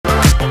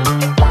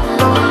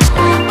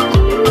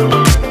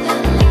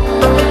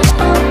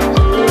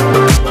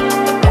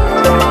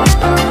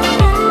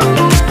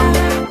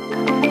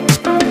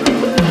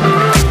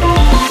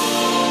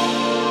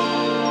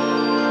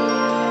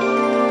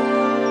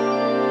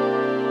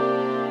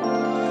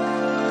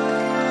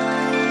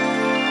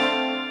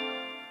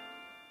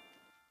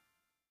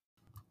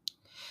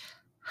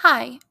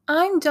Hi,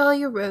 I'm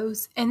Dahlia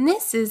Rose, and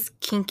this is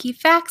Kinky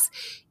Facts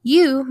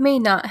You May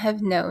Not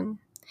Have Known.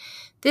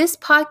 This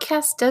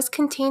podcast does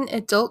contain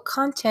adult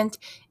content,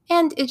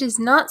 and it is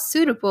not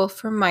suitable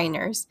for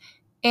minors,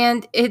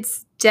 and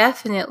it's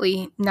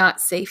definitely not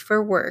safe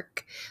for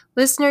work.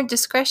 Listener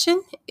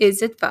discretion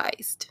is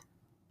advised.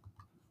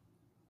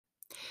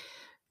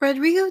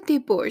 Rodrigo de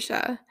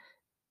Borja.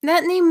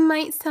 That name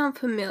might sound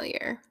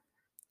familiar.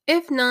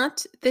 If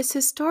not, this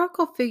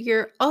historical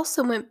figure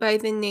also went by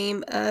the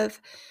name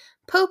of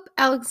Pope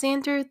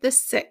Alexander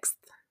VI.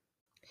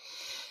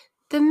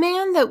 The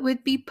man that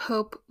would be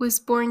Pope was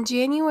born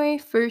January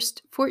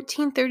 1st,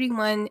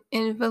 1431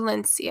 in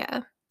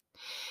Valencia.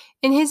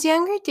 In his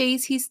younger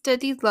days, he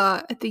studied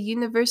law at the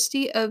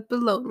University of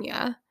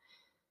Bologna,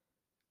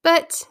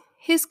 but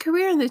his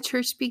career in the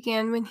church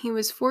began when he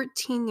was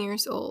 14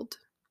 years old.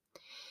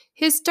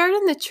 His start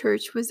in the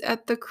church was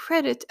at the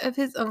credit of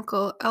his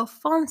uncle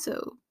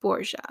Alfonso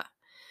Borgia,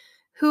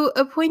 who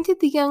appointed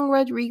the young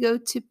Rodrigo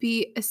to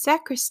be a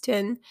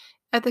sacristan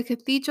at the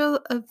Cathedral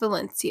of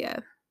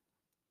Valencia.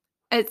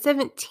 At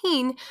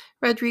 17,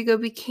 Rodrigo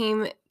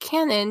became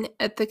canon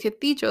at the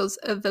cathedrals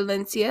of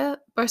Valencia,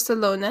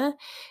 Barcelona,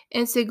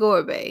 and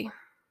Segorbe.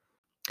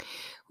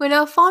 When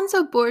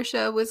Alfonso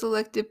Borgia was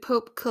elected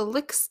Pope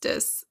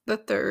Calixtus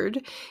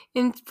III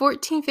in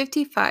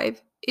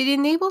 1455, it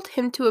enabled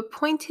him to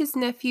appoint his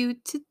nephew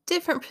to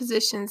different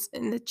positions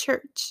in the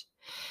church.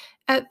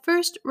 At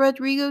first,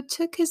 Rodrigo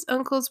took his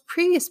uncle's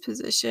previous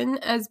position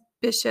as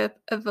Bishop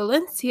of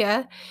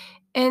Valencia,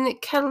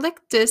 and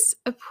Calixtus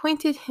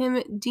appointed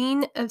him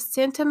Dean of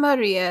Santa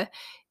Maria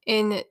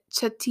in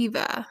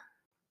Chativa.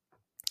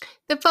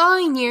 The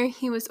following year,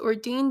 he was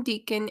ordained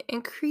deacon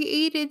and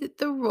created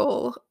the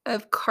role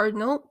of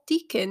Cardinal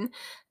Deacon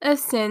of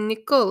San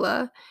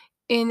Nicola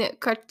in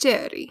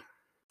Carceri.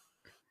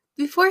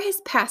 Before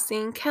his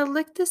passing,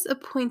 Calixtus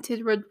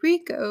appointed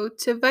Rodrigo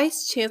to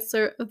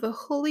Vice-Chancellor of the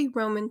Holy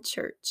Roman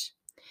Church.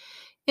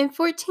 In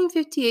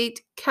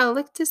 1458,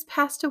 Calixtus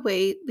passed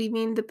away,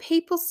 leaving the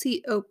papal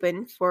seat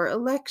open for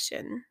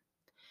election.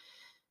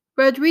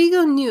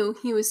 Rodrigo knew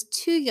he was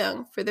too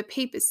young for the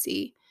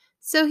papacy,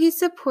 so he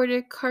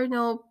supported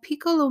Cardinal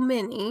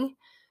Piccolomini,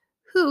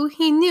 who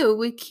he knew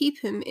would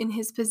keep him in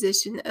his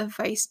position of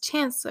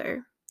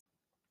vice-chancellor.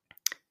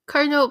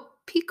 Cardinal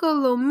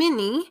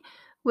Piccolomini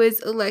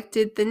was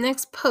elected the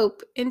next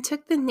pope and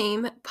took the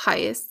name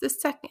Pius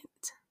II.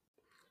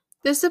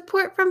 The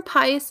support from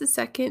Pius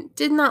II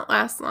did not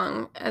last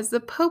long, as the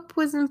Pope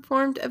was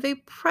informed of a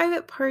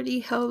private party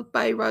held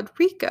by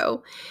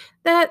Rodrigo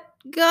that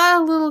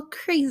got a little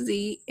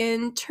crazy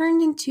and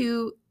turned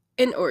into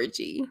an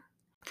orgy.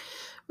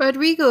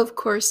 Rodrigo, of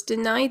course,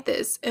 denied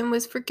this and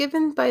was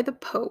forgiven by the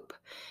Pope.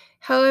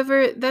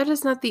 However, that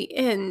is not the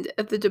end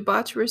of the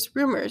debaucherous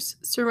rumors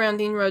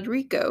surrounding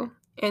Rodrigo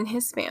and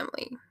his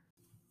family.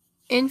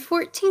 In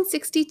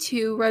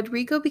 1462,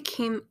 Rodrigo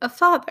became a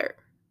father.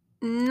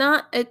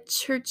 Not a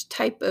church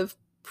type of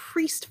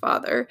priest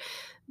father,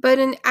 but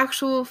an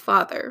actual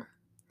father.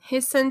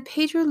 His son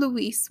Pedro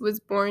Luis was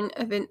born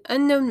of an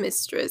unknown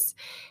mistress,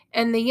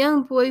 and the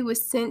young boy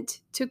was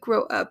sent to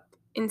grow up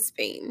in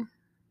Spain.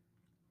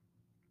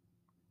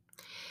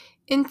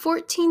 In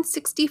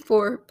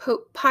 1464,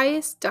 Pope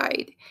Pius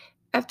died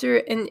after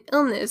an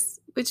illness,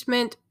 which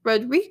meant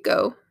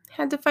Rodrigo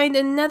had to find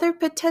another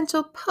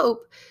potential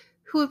pope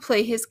who would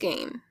play his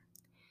game.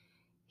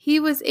 He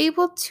was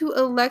able to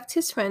elect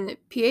his friend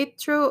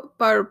Pietro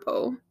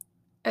Barbo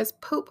as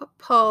Pope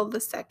Paul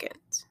II.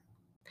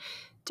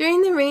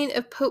 During the reign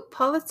of Pope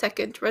Paul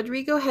II,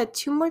 Rodrigo had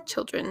 2 more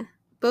children,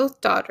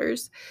 both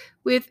daughters,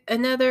 with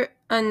another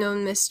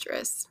unknown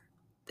mistress.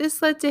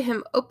 This led to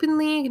him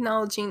openly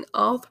acknowledging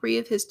all 3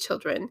 of his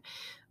children,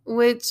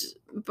 which,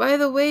 by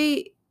the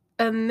way,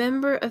 a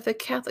member of the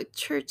Catholic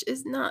Church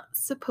is not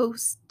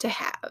supposed to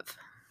have.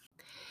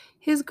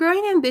 His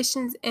growing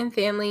ambitions and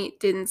family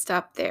didn't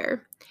stop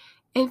there.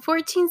 In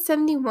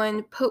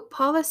 1471, Pope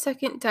Paul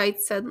II died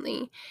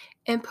suddenly,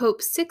 and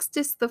Pope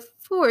Sixtus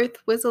IV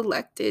was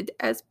elected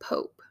as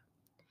Pope.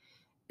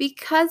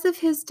 Because of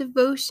his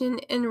devotion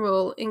and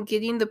role in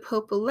getting the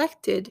Pope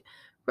elected,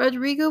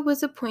 Rodrigo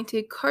was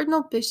appointed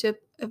Cardinal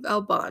Bishop of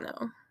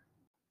Albano.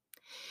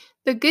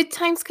 The good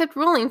times kept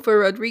rolling for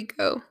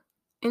Rodrigo.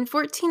 In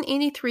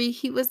 1483,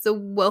 he was the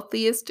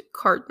wealthiest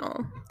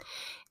cardinal.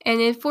 And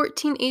in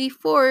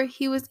 1484,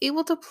 he was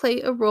able to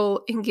play a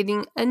role in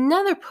getting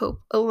another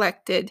pope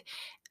elected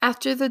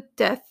after the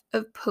death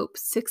of Pope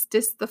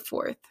Sixtus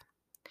IV.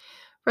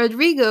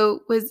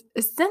 Rodrigo was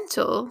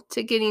essential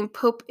to getting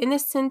Pope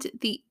Innocent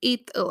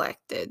VIII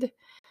elected.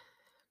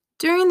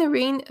 During the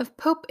reign of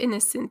Pope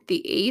Innocent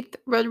VIII,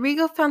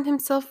 Rodrigo found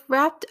himself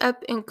wrapped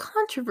up in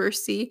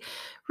controversy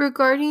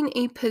regarding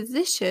a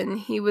position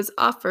he was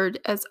offered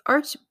as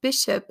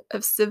Archbishop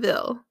of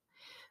Seville,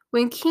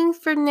 when King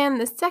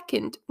Ferdinand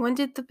II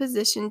wanted the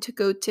position to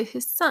go to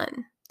his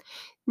son.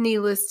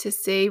 Needless to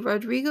say,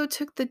 Rodrigo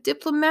took the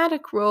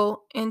diplomatic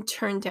role and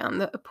turned down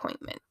the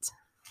appointment.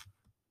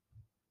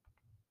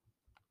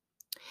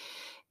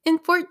 In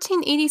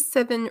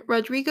 1487,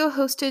 Rodrigo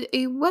hosted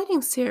a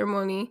wedding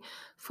ceremony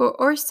for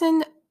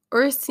Orson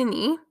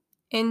Orsini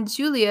and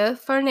Giulia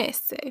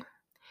Farnese.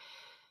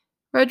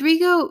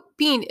 Rodrigo,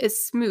 being a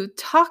smooth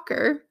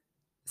talker,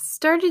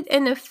 started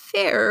an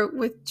affair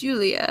with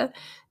Giulia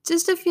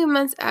just a few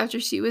months after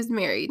she was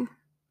married.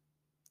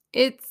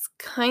 It's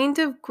kind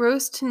of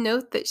gross to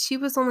note that she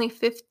was only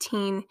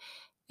 15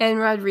 and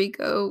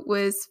Rodrigo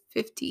was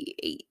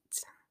 58.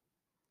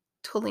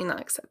 Totally not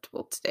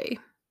acceptable today.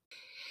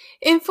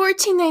 In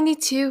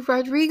 1492,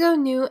 Rodrigo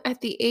knew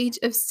at the age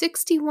of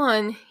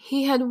 61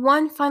 he had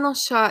one final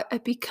shot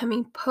at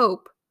becoming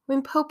pope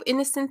when Pope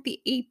Innocent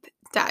VIII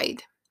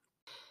died.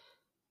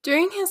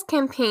 During his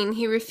campaign,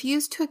 he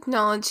refused to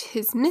acknowledge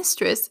his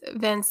mistress,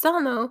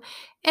 Vanzano,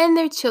 and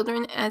their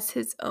children as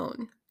his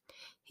own.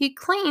 He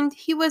claimed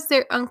he was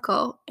their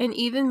uncle and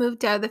even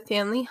moved out of the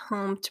family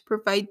home to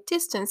provide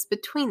distance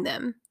between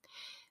them.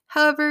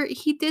 However,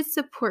 he did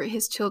support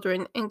his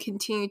children and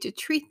continued to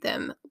treat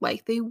them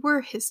like they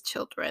were his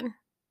children,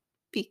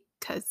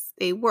 because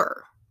they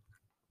were.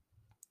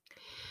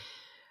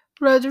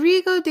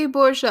 Rodrigo de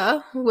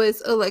Borja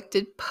was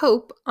elected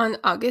Pope on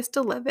August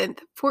 11,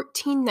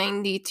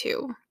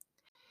 1492.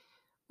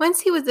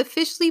 Once he was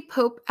officially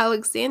Pope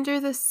Alexander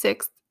VI,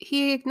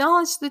 he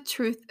acknowledged the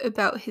truth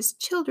about his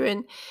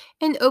children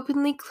and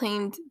openly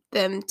claimed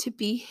them to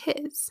be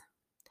his.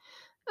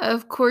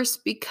 Of course,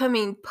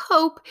 becoming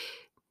Pope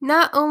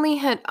not only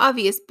had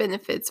obvious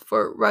benefits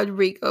for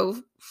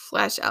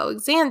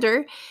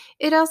Rodrigo/Alexander,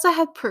 it also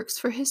had perks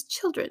for his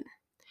children.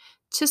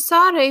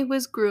 Cesare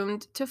was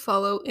groomed to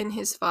follow in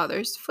his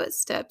father's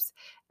footsteps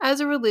as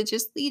a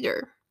religious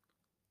leader.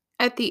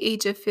 At the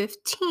age of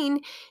 15,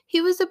 he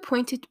was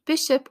appointed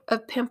Bishop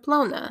of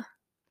Pamplona.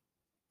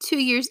 2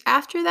 years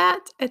after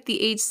that, at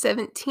the age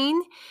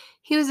 17,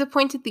 he was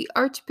appointed the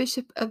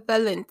Archbishop of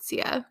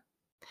Valencia.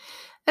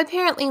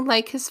 Apparently,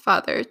 like his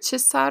father,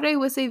 Cesare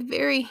was a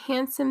very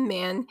handsome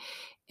man,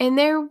 and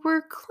there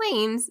were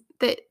claims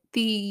that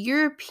the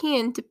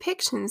European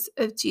depictions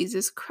of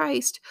Jesus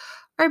Christ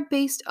are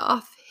based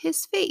off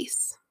his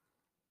face.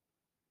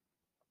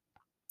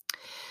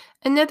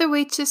 Another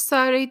way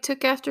Cesare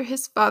took after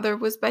his father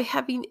was by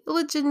having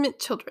illegitimate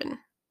children,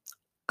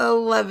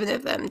 11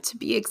 of them to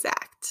be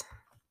exact.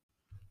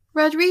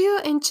 Rodrigo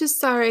and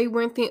Cesare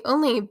weren't the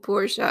only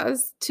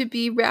Borgias to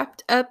be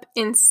wrapped up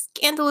in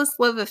scandalous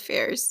love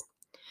affairs.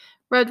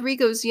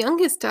 Rodrigo's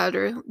youngest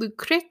daughter,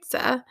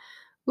 Lucrezia,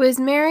 was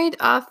married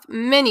off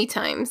many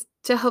times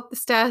to help the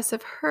status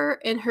of her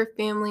and her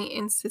family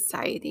in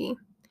society.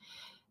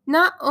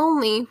 Not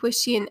only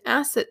was she an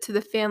asset to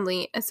the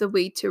family as a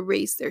way to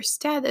raise their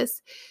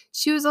status,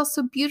 she was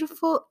also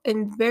beautiful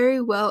and very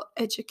well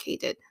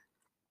educated.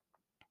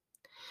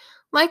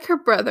 Like her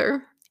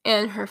brother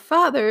and her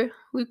father,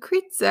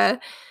 Lucrezia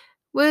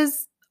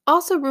was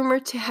also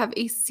rumored to have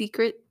a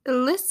secret,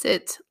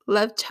 illicit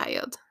love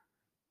child.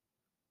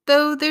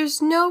 Though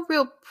there's no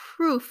real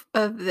proof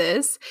of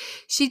this,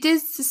 she did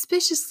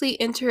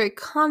suspiciously enter a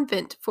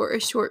convent for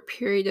a short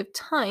period of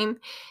time,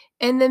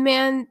 and the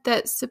man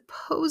that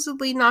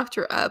supposedly knocked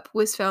her up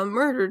was found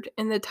murdered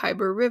in the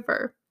Tiber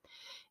River.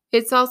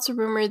 It's also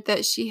rumored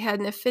that she had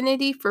an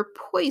affinity for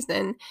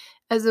poison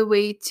as a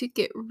way to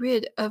get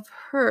rid of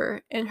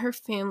her and her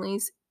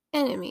family's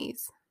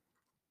enemies.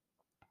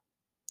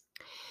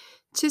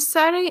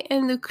 Cesare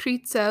and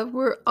Lucrezia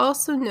were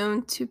also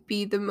known to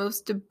be the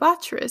most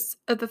debaucherous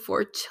of the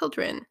 4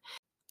 children,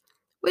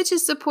 which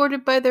is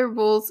supported by their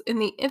roles in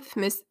the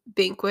infamous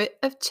Banquet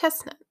of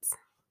Chestnuts.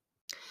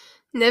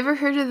 Never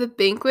heard of the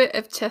Banquet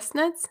of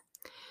Chestnuts?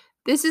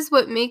 This is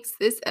what makes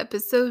this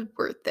episode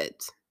worth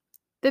it.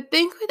 The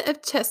Banquet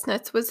of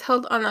Chestnuts was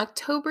held on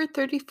October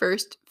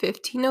 31st,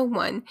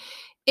 1501,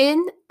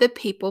 in the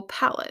Papal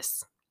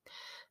Palace.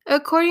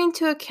 According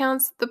to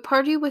accounts, the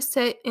party was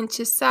set in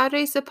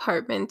Cesare's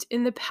apartment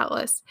in the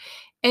palace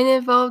and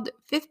involved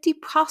 50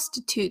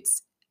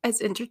 prostitutes as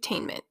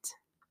entertainment.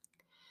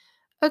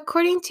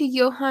 According to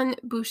Johann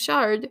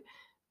Bouchard,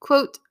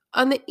 quote,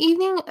 on the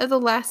evening of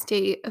the last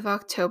day of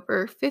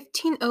October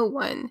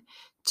 1501,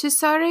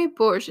 Cesare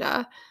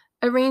Borgia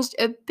arranged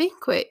a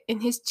banquet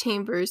in his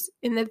chambers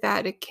in the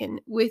Vatican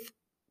with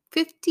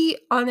 50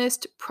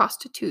 honest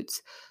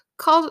prostitutes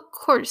called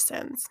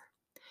courtesans,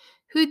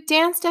 who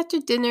danced after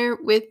dinner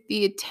with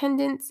the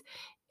attendants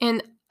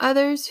and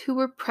others who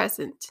were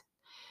present,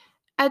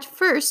 at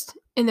first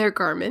in their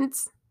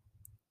garments,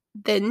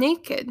 then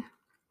naked.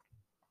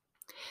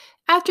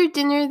 After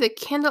dinner, the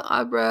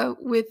candelabra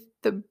with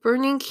the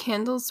burning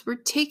candles were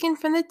taken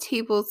from the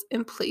tables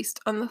and placed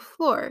on the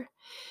floor,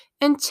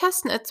 and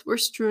chestnuts were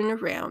strewn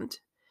around,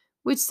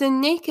 which the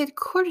naked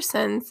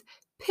courtesans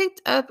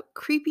picked up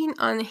creeping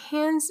on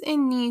hands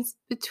and knees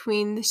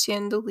between the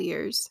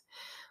chandeliers,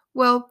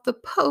 while the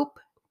Pope,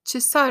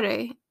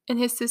 Cesare, and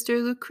his sister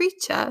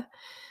Lucrezia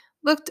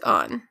looked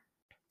on.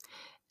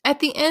 At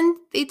the end,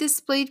 they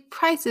displayed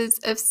prizes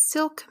of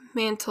silk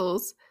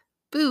mantles,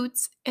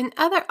 boots, and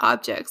other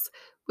objects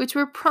which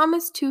were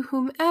promised to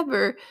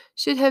whomever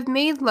should have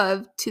made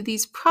love to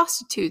these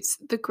prostitutes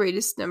the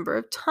greatest number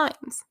of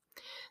times.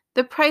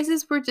 The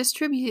prizes were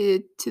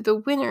distributed to the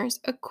winners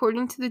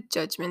according to the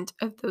judgment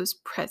of those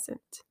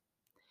present.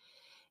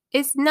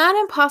 It's not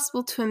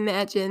impossible to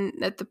imagine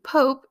that the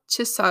Pope,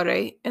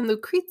 Cesare, and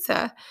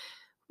Lucrezia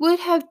would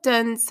have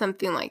done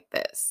something like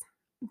this.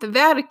 The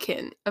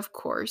Vatican, of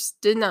course,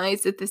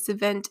 denies that this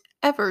event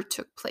ever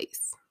took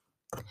place.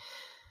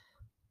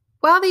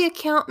 While the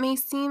account may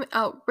seem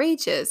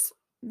outrageous,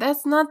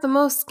 that's not the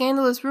most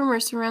scandalous rumor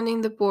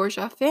surrounding the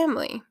Borgia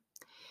family.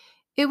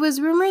 It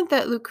was rumored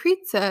that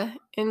Lucrezia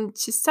and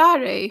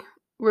Cesare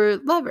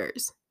were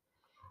lovers.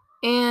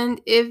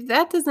 And if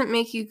that doesn't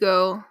make you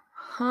go,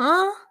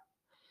 huh?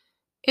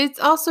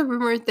 It's also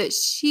rumored that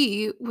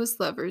she was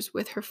lovers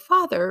with her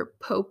father,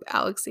 Pope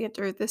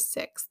Alexander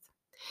VI.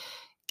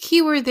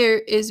 Keyword there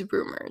is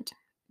rumored.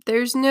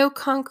 There's no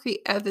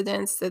concrete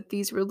evidence that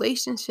these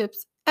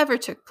relationships ever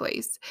took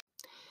place.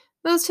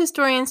 Most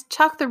historians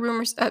chalk the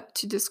rumors up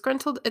to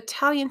disgruntled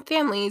Italian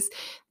families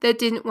that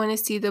didn't want to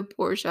see the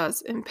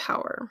Borgias in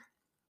power.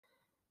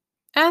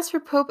 As for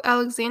Pope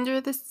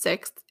Alexander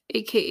VI,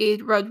 aka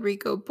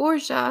Rodrigo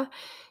Borgia,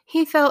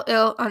 he fell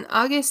ill on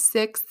August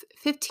 6,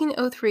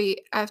 1503,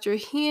 after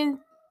he and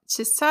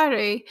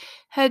Cesare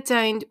had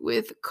dined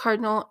with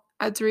Cardinal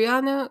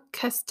Adriano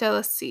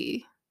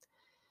Castellasi.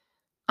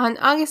 On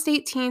August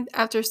 18th,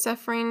 after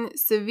suffering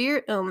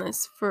severe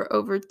illness for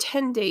over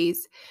 10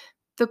 days,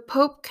 the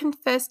Pope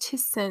confessed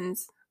his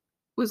sins,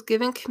 was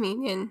given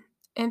communion,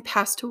 and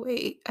passed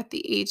away at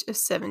the age of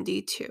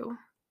 72.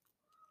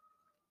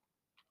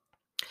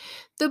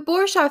 The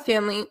Borgia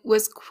family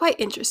was quite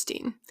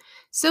interesting.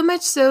 So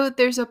much so,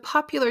 there's a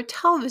popular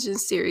television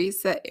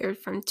series that aired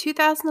from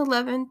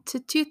 2011 to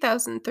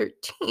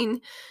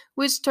 2013,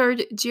 which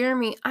starred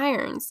Jeremy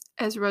Irons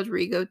as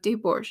Rodrigo de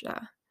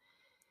Borgia.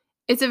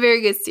 It's a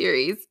very good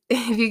series.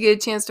 If you get a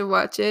chance to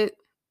watch it,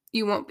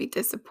 you won't be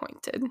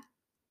disappointed.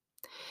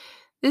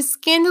 The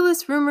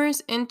scandalous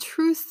rumors and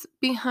truth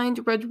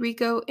behind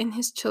Rodrigo and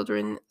his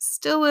children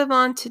still live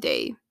on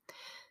today.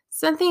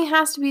 Something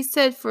has to be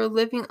said for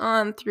living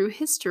on through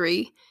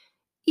history,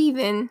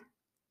 even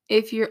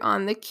if you're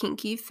on the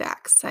kinky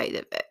facts side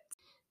of it.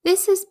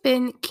 This has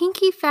been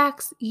Kinky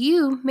Facts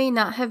You May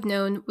Not Have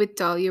Known with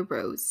Dahlia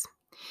Rose.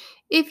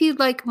 If you'd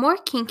like more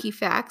kinky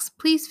facts,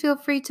 please feel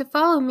free to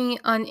follow me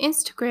on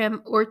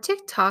Instagram or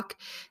TikTok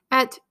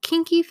at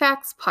Kinky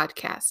Facts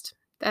Podcast.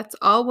 That's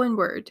all one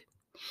word.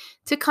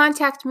 To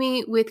contact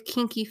me with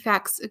kinky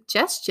facts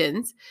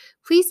suggestions,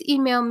 please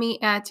email me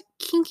at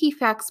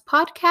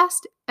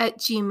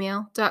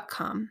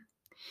kinkyfactspodcast@gmail.com.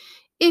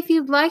 If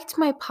you liked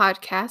my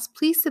podcast,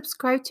 please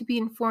subscribe to be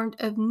informed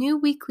of new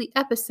weekly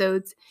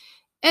episodes,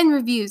 and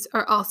reviews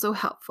are also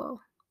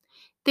helpful.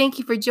 Thank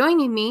you for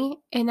joining me,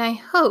 and I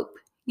hope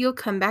you'll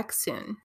come back soon.